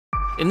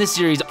In this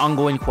series'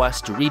 ongoing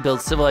quest to rebuild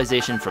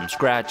civilization from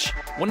scratch,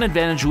 one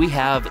advantage we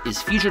have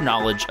is future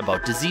knowledge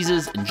about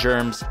diseases and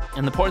germs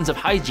and the importance of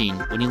hygiene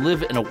when you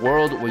live in a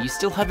world where you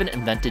still haven't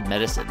invented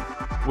medicine.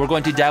 We're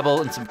going to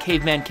dabble in some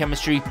caveman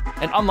chemistry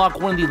and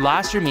unlock one of the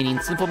last remaining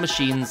simple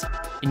machines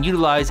and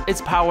utilize its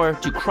power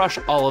to crush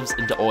olives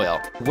into oil.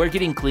 We're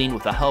getting clean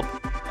with the help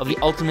of the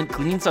ultimate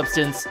cleaning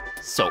substance,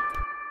 soap.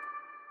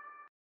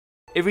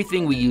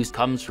 Everything we use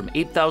comes from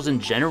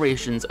 8,000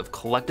 generations of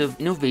collective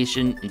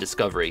innovation and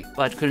discovery.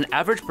 But could an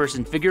average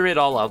person figure it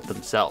all out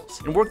themselves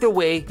and work their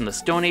way from the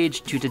Stone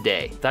Age to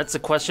today? That's the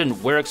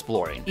question we're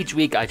exploring. Each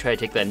week I try to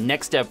take the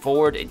next step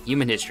forward in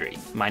human history.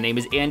 My name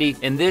is Andy,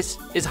 and this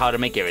is How to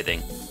Make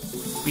Everything.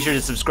 Be sure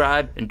to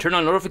subscribe and turn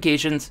on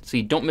notifications so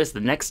you don't miss the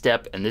next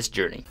step in this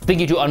journey.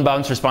 Thank you to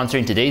Unbound for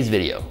sponsoring today's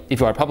video.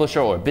 If you are a publisher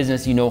or a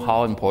business, you know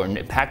how important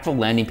impactful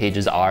landing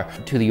pages are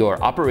to your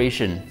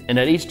operation. And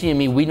at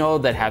HTME, we know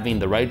that having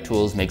the right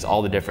tools makes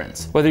all the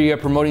difference. Whether you're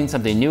promoting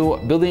something new,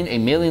 building a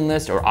mailing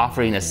list, or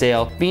offering a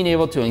sale, being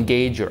able to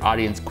engage your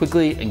audience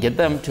quickly and get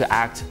them to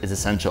act is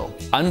essential.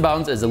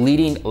 Unbound is a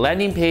leading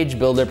landing page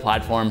builder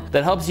platform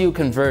that helps you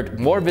convert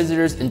more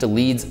visitors into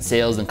leads,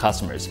 sales, and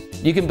customers.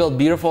 You can build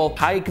beautiful,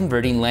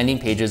 high-converting landing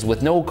pages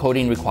with no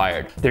coding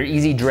required. Their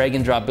easy drag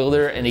and drop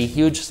builder and a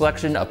huge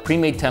selection of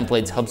pre-made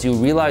templates helps you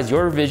realize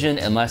your vision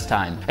in less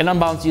time. And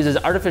Unbounce uses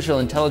artificial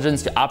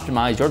intelligence to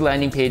optimize your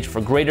landing page for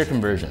greater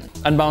conversion.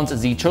 Unbounce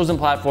is the chosen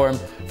platform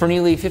for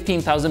nearly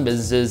 15,000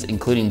 businesses,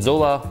 including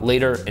Zola,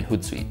 Later, and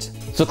Hootsuite.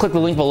 So click the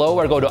link below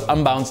or go to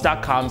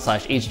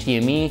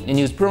unbounce.com/HTME and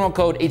use promo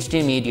code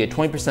HTME to get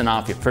 20%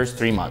 off your first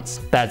 3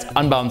 months. That's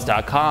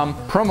unbounce.com,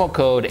 promo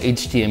code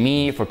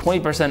HTME for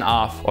 20%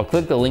 off, or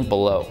click the link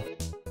below.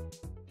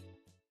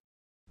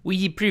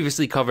 We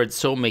previously covered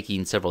soap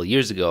making several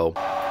years ago,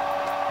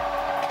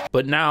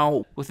 but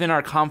now, within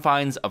our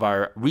confines of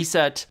our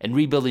reset and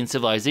rebuilding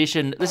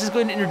civilization, this is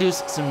going to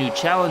introduce some new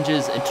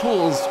challenges and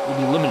tools we'll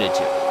be limited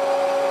to.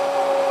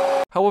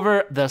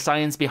 However, the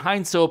science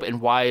behind soap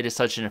and why it is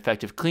such an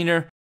effective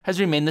cleaner has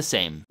remained the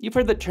same. You've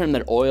heard the term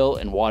that oil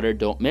and water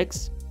don't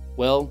mix?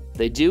 Well,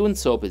 they do when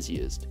soap is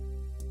used.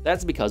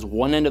 That's because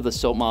one end of the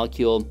soap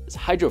molecule is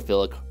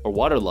hydrophilic, or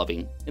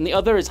water-loving, and the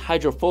other is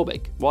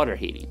hydrophobic,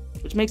 water-hating,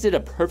 which makes it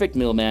a perfect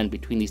middleman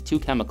between these two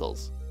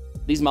chemicals.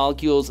 These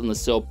molecules in the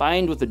soap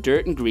bind with the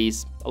dirt and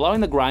grease, allowing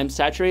the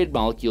grime-saturated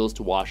molecules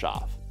to wash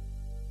off.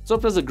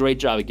 Soap does a great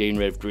job at getting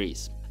rid of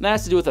grease, and that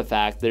has to do with the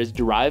fact that it is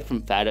derived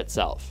from fat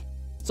itself.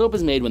 Soap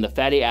is made when the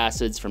fatty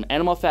acids from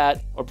animal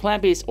fat or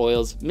plant-based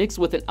oils mix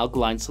with an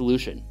alkaline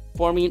solution,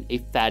 forming a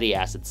fatty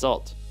acid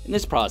salt. In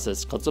this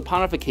process, called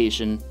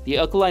saponification, the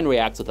alkaline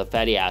reacts with the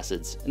fatty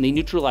acids and they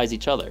neutralize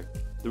each other.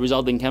 The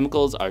resulting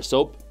chemicals are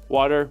soap,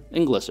 water,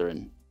 and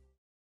glycerin.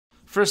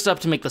 First up,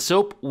 to make the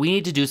soap, we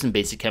need to do some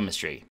basic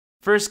chemistry.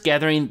 First,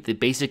 gathering the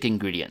basic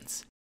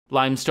ingredients: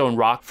 limestone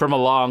rock from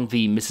along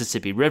the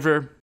Mississippi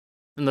River,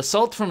 and the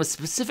salt from a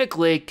specific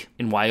lake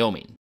in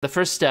Wyoming. The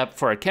first step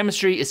for our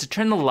chemistry is to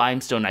turn the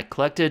limestone I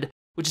collected,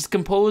 which is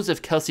composed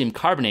of calcium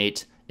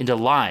carbonate, into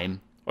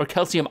lime, or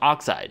calcium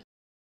oxide.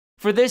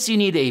 For this, you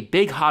need a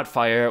big hot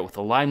fire with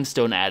the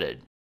limestone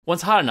added.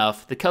 Once hot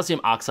enough, the calcium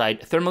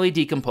oxide thermally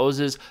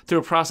decomposes through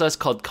a process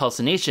called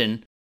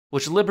calcination,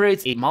 which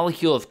liberates a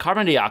molecule of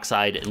carbon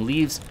dioxide and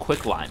leaves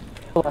quicklime.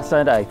 Last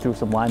night I threw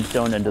some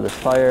limestone into this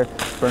fire,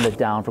 burned it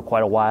down for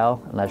quite a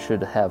while, and that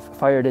should have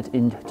fired it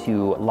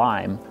into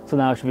lime. So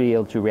now I should be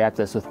able to react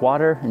this with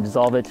water and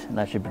dissolve it, and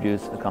that should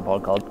produce a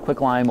compound called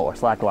quicklime or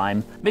slack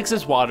lime. Mix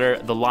this water,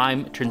 the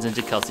lime turns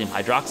into calcium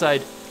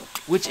hydroxide,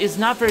 which is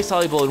not very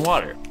soluble in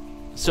water.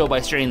 So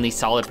by straining the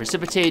solid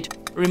precipitate,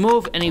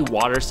 remove any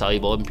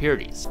water-soluble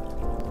impurities.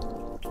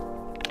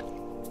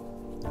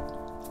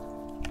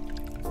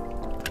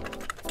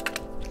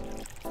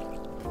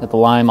 Got the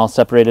lime all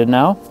separated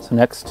now, so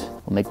next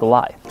we'll make the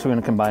lye. So we're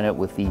going to combine it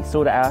with the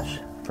soda ash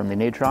from the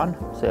natron.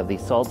 So we have the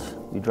salt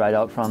we dried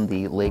out from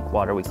the lake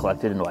water we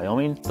collected in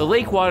Wyoming. The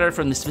lake water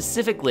from the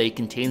specific lake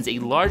contains a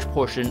large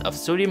portion of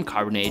sodium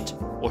carbonate,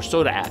 or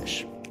soda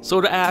ash.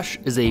 Soda ash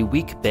is a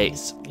weak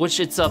base, which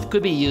itself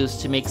could be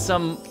used to make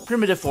some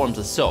primitive forms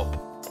of soap.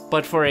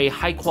 But for a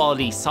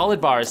high-quality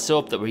solid bar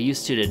soap that we're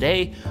used to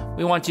today,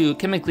 we want to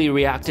chemically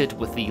react it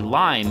with the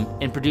lime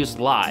and produce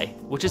lye,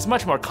 which is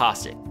much more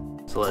caustic.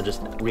 So I'll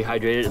just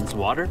rehydrate it in some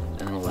water, and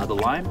then we'll add the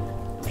lime,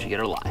 and we should get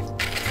our lye.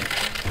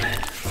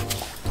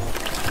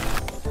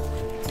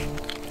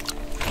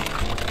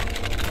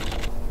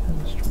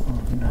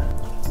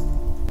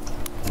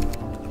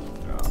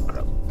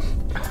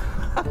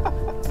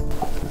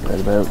 Got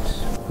about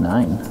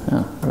 9.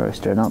 Yeah, we're already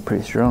starting out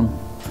pretty strong.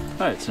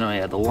 All right, so now I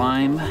add the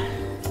lime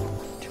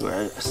to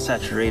our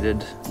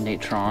saturated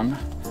natron.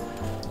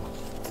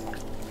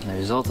 And the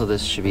result of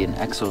this should be an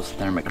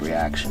exothermic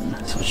reaction,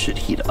 so it should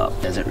heat up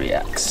as it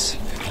reacts.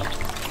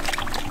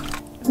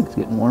 It's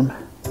getting warm.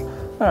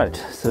 All right,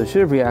 so it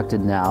should have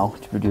reacted now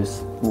to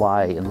produce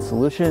lye in the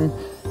solution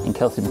and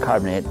calcium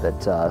carbonate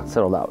that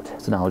settled out.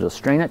 So now we'll just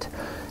strain it,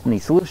 and the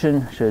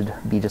solution should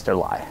be just our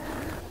lye.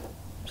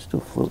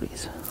 Still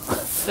floaties.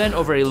 Then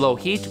over a low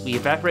heat, we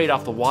evaporate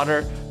off the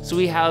water so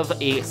we have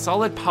a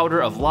solid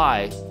powder of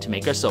lye to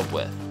make our soap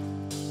with.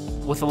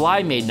 With the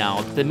lye made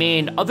now, the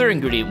main other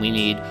ingredient we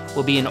need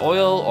will be an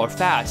oil or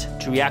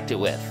fat to react it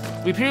with.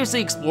 We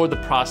previously explored the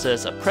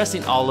process of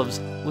pressing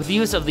olives with the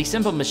use of the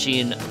simple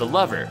machine, the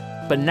lever.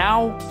 But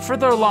now,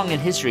 further along in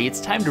history,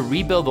 it's time to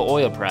rebuild the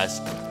oil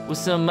press with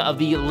some of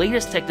the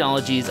latest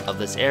technologies of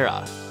this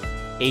era.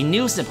 A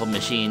new simple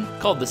machine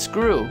called the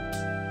screw,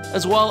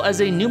 as well as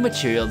a new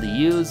material to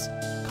use,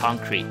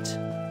 concrete.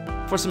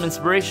 For some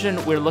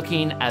inspiration, we're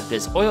looking at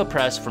this oil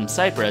press from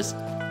Cyprus,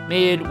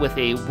 made with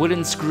a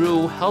wooden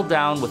screw held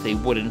down with a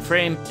wooden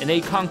frame and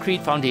a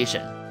concrete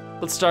foundation.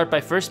 Let's start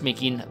by first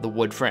making the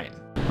wood frame.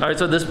 All right,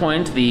 so at this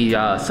point, the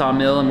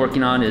sawmill I'm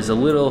working on is a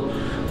little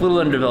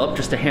undeveloped,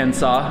 just a hand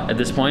saw at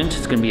this point.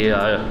 It's gonna be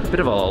a bit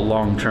of a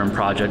long-term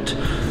project.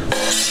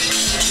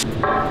 Let's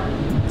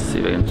see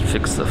if I can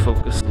fix the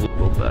focus a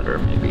little better,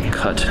 maybe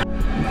cut. Oops.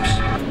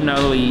 Now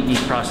that we need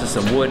to process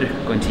some wood,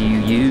 I'm going to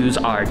use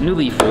our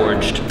newly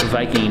forged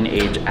Viking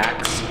Age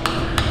axe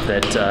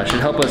that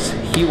should help us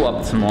hew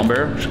up some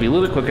lumber. Should be a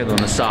little bit quicker than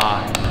the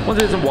saw. Once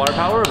there's some water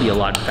power, it'll be a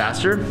lot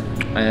faster,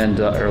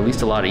 and or at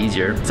least a lot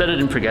easier. Set it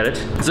and forget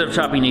it. Instead of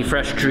chopping a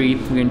fresh tree,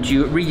 we're going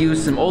to reuse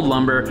some old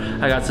lumber.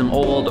 I got some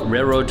old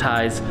railroad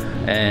ties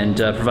and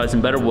provide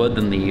some better wood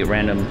than the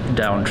random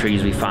down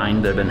trees we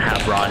find that have been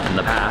half rotten in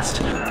the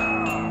past.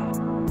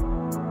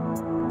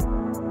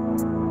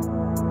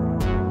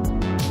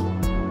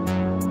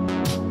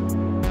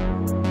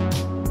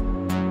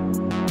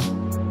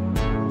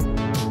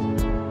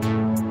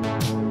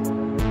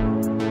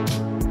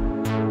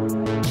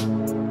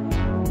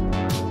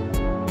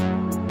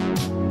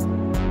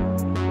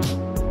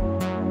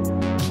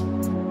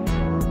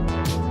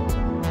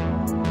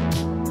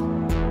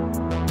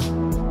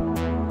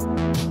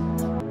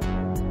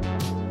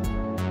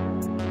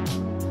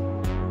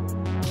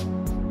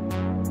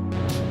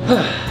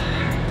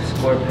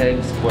 Square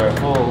peg, square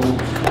hole,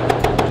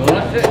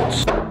 gonna fit.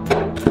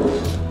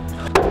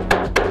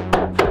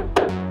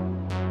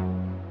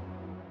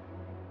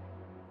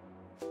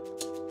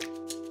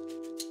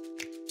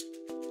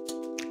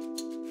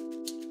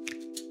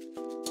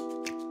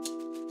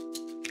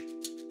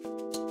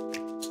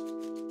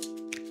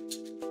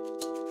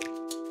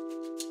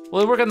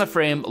 While we work on the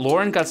frame,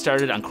 Lauren got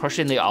started on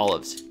crushing the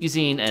olives,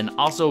 using an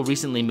also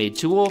recently made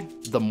tool,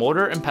 the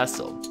mortar and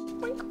pestle.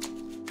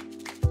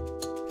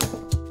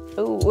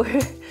 Ooh,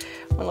 went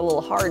a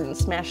little hard and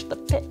smashed the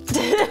pit.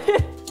 I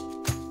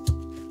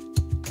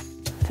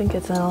think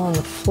it's all on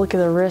the flick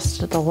of the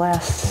wrist at the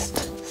last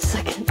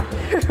second.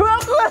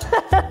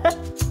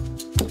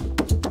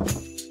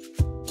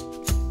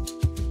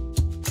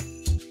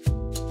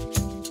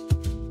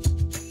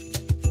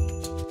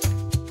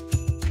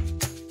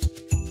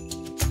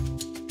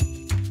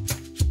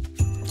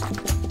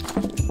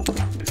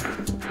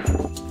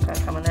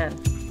 Coming in.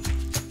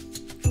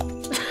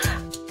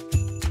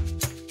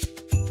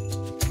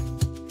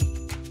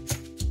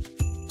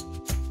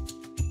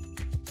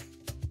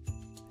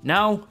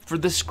 Now for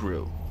the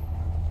screw.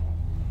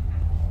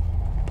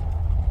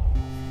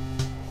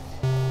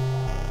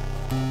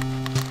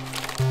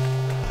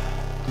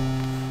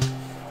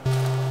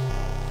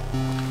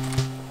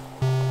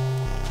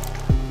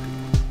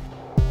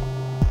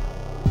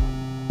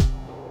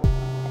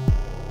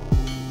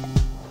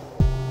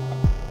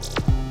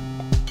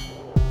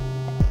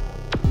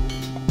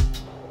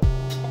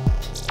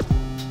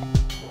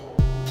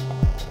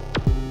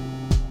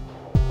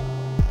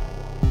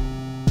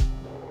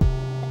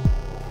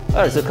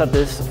 All right, so cut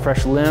this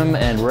fresh limb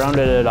and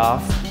rounded it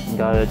off.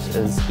 Got it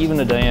as even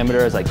a diameter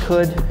as I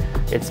could.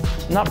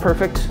 It's not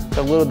perfect, got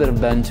a little bit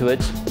of bend to it,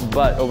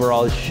 but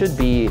overall it should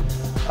be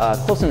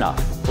close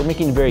enough. We're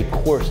making very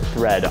coarse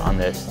thread on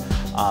this.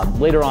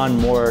 Later on,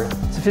 more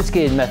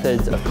sophisticated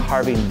methods of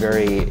carving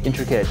very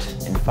intricate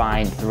and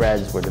fine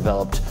threads were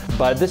developed.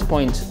 But at this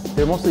point,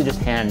 they're mostly just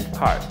hand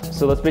carved.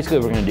 So that's basically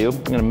what we're gonna do.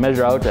 I'm gonna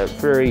measure out at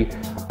very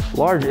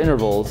large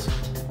intervals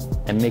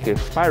and make a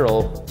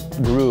spiral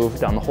groove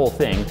down the whole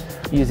thing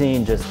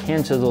using just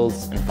hand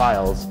chisels and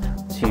files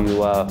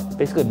to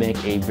basically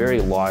make a very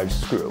large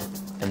screw.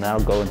 And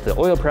that'll go into the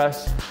oil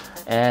press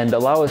and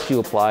allow us to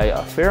apply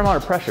a fair amount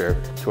of pressure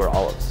to our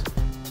olives.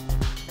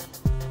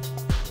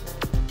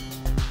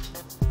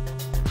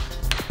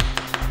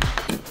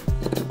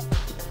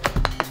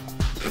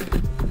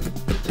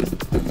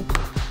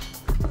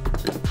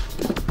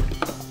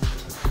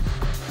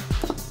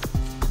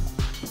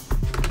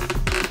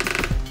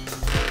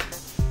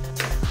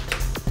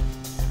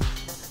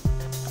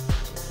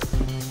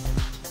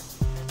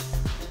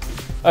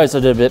 All right, so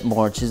I did a bit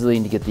more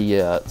chiseling to get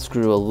the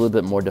screw a little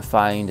bit more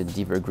defined and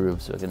deeper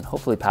groove so it can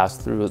hopefully pass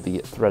through the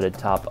threaded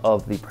top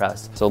of the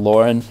press. So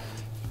Lauren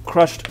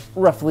crushed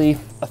roughly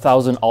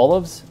 1,000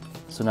 olives.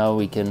 So now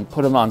we can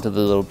put them onto the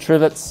little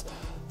trivets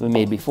we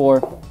made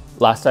before.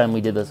 Last time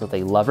we did this with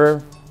a lever,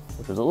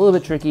 which was a little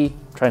bit tricky,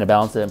 trying to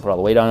balance it and put all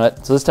the weight on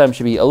it. So this time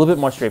should be a little bit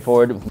more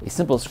straightforward. A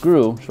simple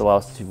screw should allow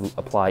us to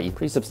apply a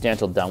pretty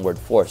substantial downward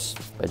force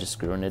by just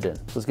screwing it in.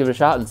 So let's give it a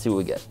shot and see what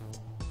we get.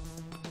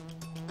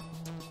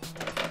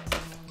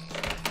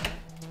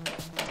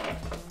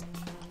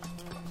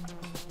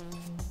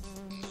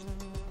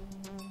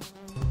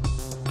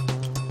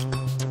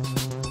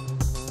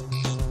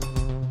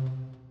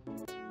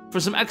 For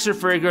some extra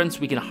fragrance,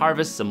 we can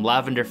harvest some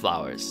lavender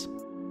flowers.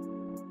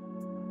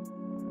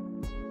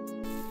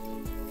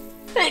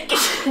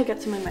 I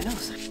got some in my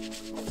nose.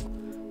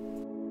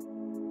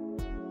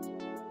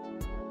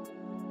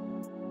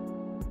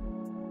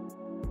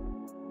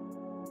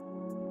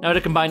 Now to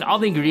combine all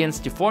the ingredients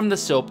to form the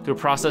soap through a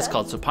process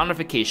called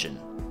saponification.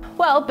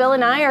 Well, Bill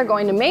and I are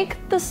going to make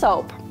the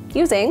soap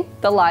using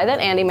the lye that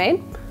Andy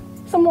made,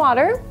 some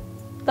water,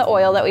 the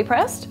oil that we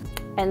pressed,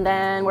 and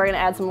then we're gonna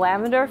add some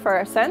lavender for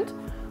our scent,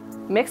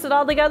 mix it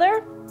all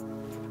together.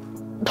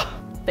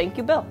 Thank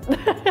you, Bill.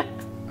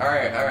 All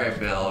right,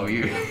 Bill,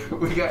 we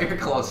got your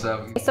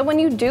close-up. So when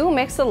you do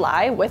mix the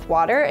lye with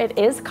water, it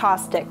is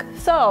caustic.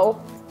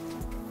 So,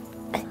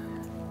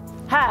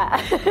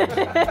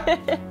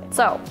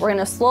 So we're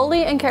gonna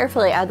slowly and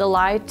carefully add the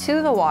lye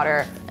to the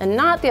water and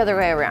not the other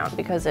way around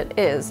because it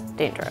is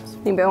dangerous.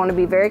 You wanna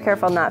be very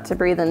careful not to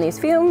breathe in these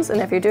fumes,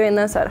 and if you're doing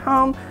this at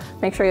home,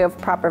 make sure you have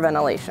proper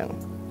ventilation.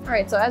 All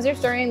right, so as you're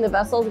stirring, the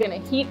vessel's gonna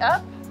heat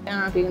up. I don't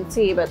know if you can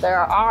see, but there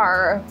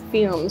are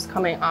fumes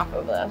coming off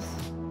of this.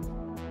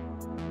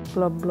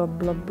 Blub, blub,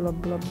 blub,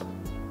 blub, blub.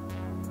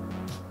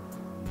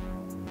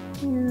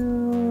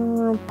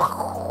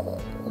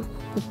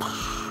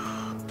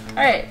 All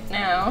right,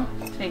 now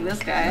take this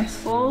guy,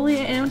 slowly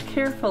and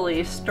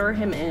carefully stir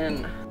him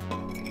in.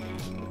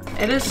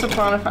 It is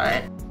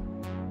saponified.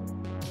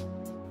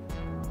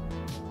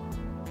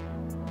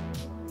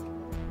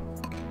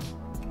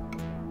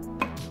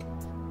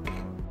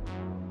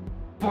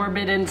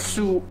 Forbidden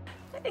soup.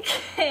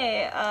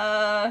 Okay,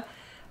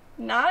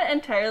 not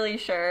entirely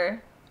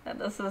sure that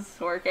this is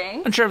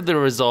working. Unsure of the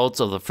results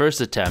of the first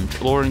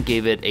attempt, Lauren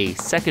gave it a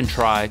second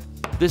try,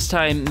 this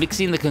time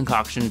mixing the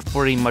concoction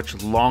for a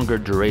much longer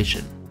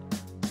duration.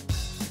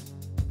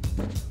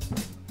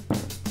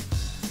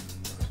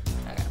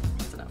 Okay,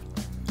 that's enough.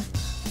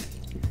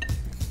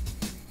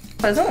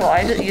 Isn't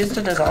lye used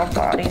to dissolve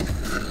bodies?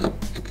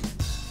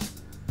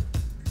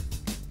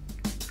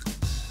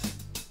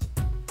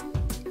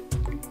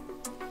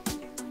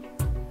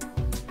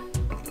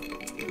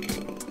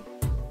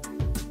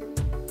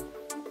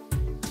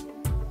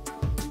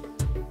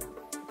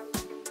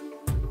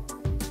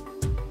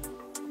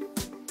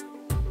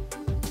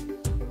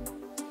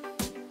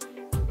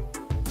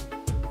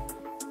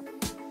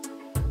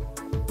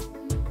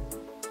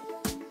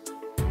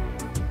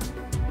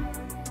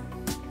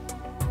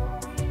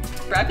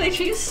 Broccoli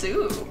cheese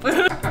soup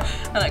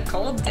on a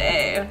cold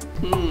day.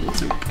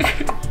 Soup.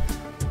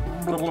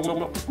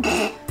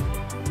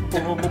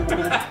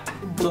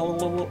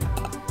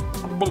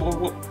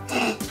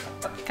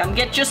 Come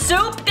get your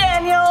soup,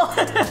 Daniel.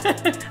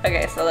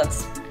 Okay, so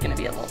that's gonna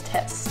be a little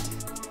test.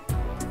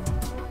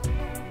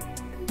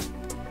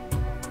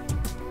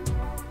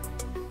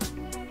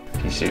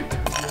 Pea soup.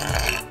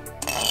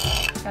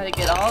 Gotta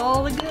get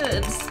all the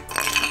goods.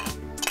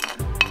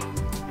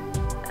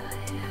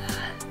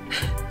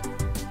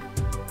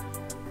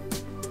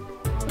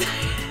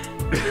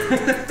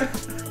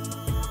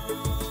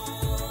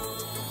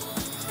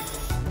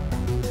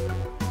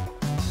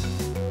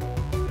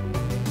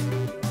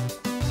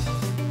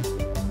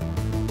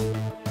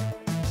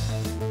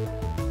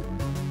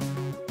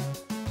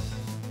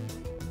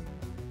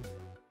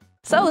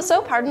 So the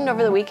soap hardened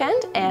over the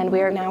weekend, and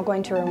we are now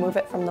going to remove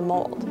it from the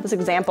mold. This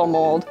example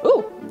mold,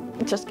 ooh,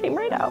 it just came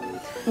right out.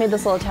 Made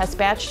this little test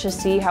batch to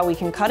see how we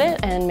can cut it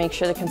and make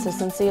sure the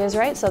consistency is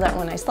right so that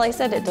when I slice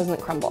it, it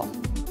doesn't crumble.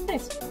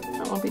 Nice,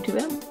 that won't be too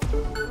bad.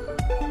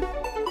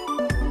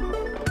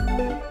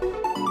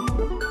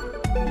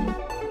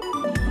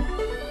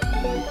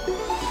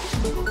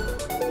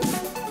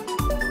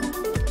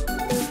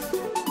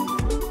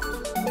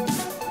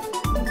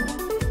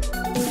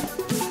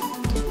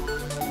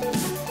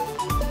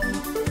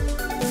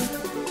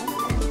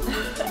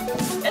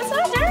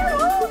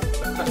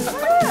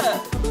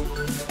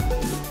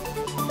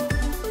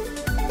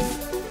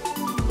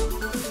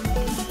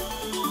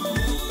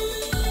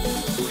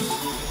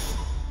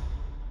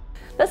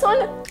 This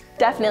one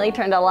definitely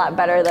turned out a lot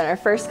better than our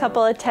first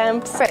couple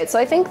attempts. Right, so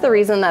I think the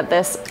reason that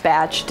this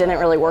batch didn't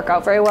really work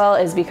out very well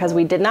is because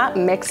we did not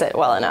mix it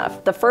well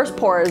enough. The first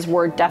pours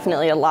were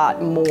definitely a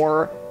lot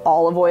more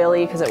olive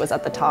oily because it was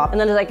at the top. And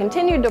then as I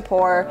continued to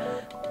pour,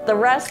 the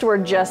rest were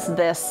just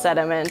this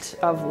sediment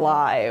of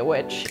lye,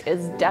 which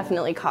is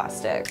definitely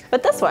caustic.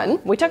 But this one,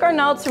 we took our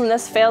notes from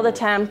this failed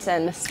attempt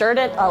and stirred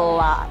it a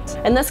lot.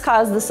 And this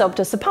caused the soap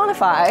to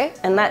saponify,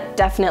 and that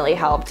definitely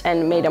helped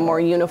and made a more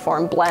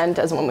uniform blend,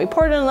 as when we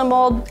poured it in the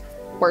mold,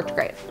 worked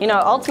great. You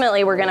know,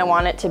 ultimately we're gonna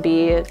want it to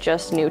be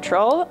just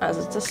neutral as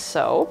it's a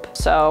soap.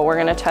 So we're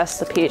gonna test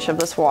the pH of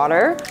this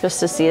water just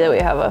to see that we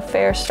have a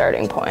fair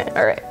starting point.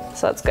 All right,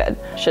 so that's good.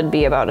 Should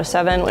be about a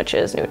 7, which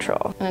is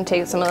neutral. I'm gonna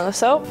take some of the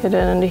soap, put it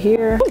into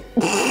here.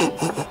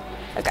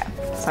 Okay,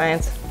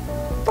 science.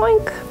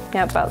 Boink.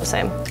 Yeah, about the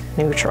same.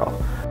 Neutral.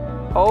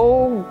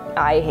 Oh,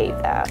 I hate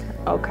that.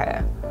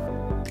 Okay.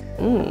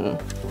 All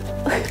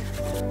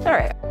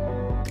right.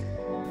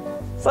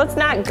 So it's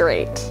not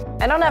great.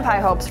 I don't have high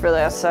hopes for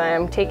this, so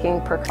I'm taking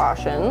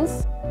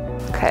precautions.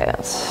 Okay,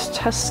 let's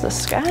test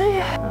this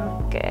guy.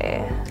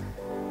 Okay.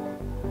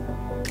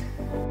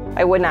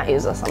 I would not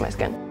use this on my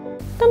skin.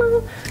 Ta-da!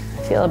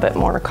 I feel a bit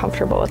more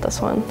comfortable with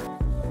this one.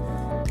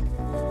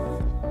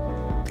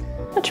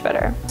 Much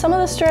better. Some of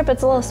the strip,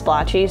 it's a little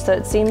splotchy, so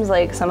it seems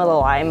like some of the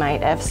lye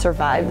might have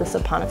survived the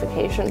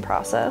saponification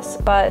process,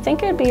 but I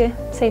think it'd be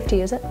safe to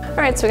use it. All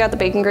right, so we got the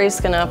bacon grease,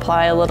 gonna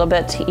apply a little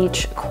bit to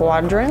each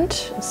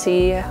quadrant,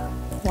 see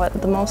what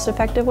the most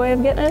effective way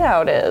of getting it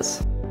out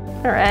is.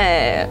 All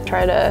right,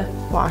 try to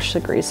wash the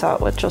grease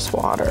out with just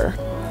water.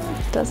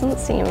 Doesn't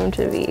seem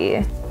to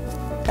be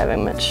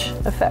having much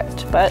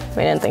effect, but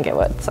we didn't think it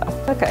would, so.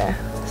 Okay,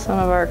 some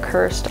of our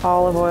cursed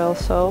olive oil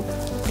soap.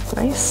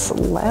 Nice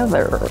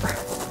lather.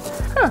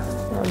 Huh,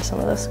 rub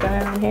some of this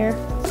guy on here.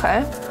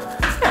 Okay,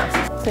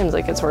 yeah, seems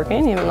like it's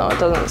working, even though it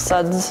doesn't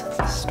suds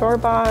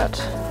store-bought.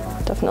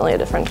 Definitely a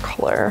different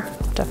color,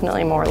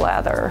 definitely more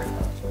lather.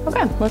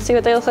 Okay, let's see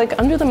what they look like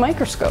under the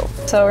microscope.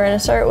 So we're gonna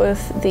start with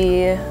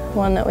the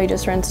one that we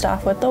just rinsed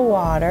off with the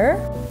water.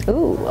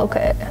 Ooh,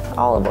 okay,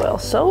 olive oil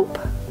soap.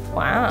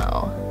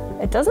 Wow.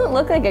 It doesn't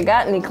look like it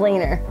got any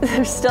cleaner.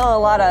 There's still a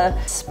lot of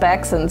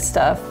specks and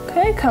stuff.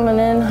 Okay, coming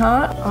in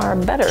hot, our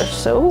better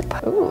soap.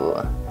 Ooh.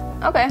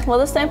 Okay, well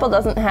this sample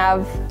doesn't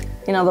have,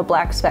 you know, the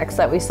black specks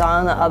that we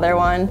saw in the other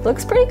one.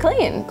 Looks pretty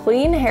clean.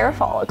 Clean hair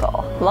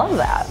follicle. Love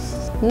that.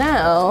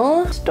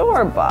 Now,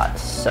 store-bought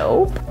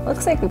soap.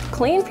 Looks like a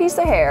clean piece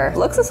of hair.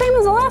 Looks the same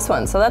as the last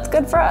one, so that's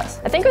good for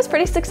us. I think it was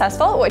pretty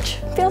successful, which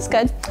feels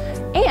good.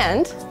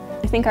 And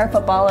I think our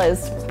football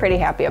is pretty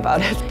happy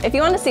about it. If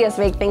you want to see us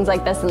make things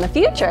like this in the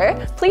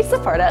future, please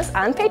support us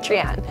on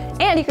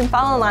Patreon. And you can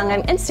follow along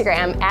on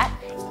Instagram at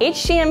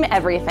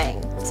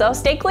HGMEverything. So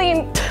stay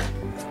clean.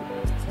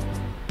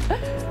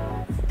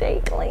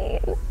 Stay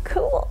clean.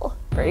 Cool.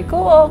 Pretty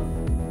cool.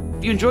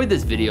 If you enjoyed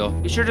this video,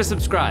 be sure to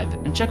subscribe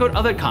and check out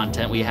other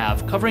content we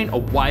have covering a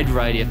wide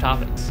variety of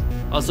topics.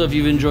 Also, if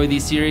you've enjoyed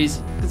these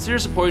series, consider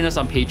supporting us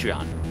on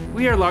Patreon.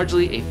 We are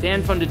largely a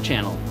fan-funded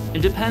channel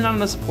and depend on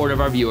the support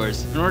of our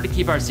viewers in order to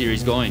keep our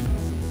series going.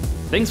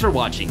 Thanks for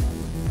watching.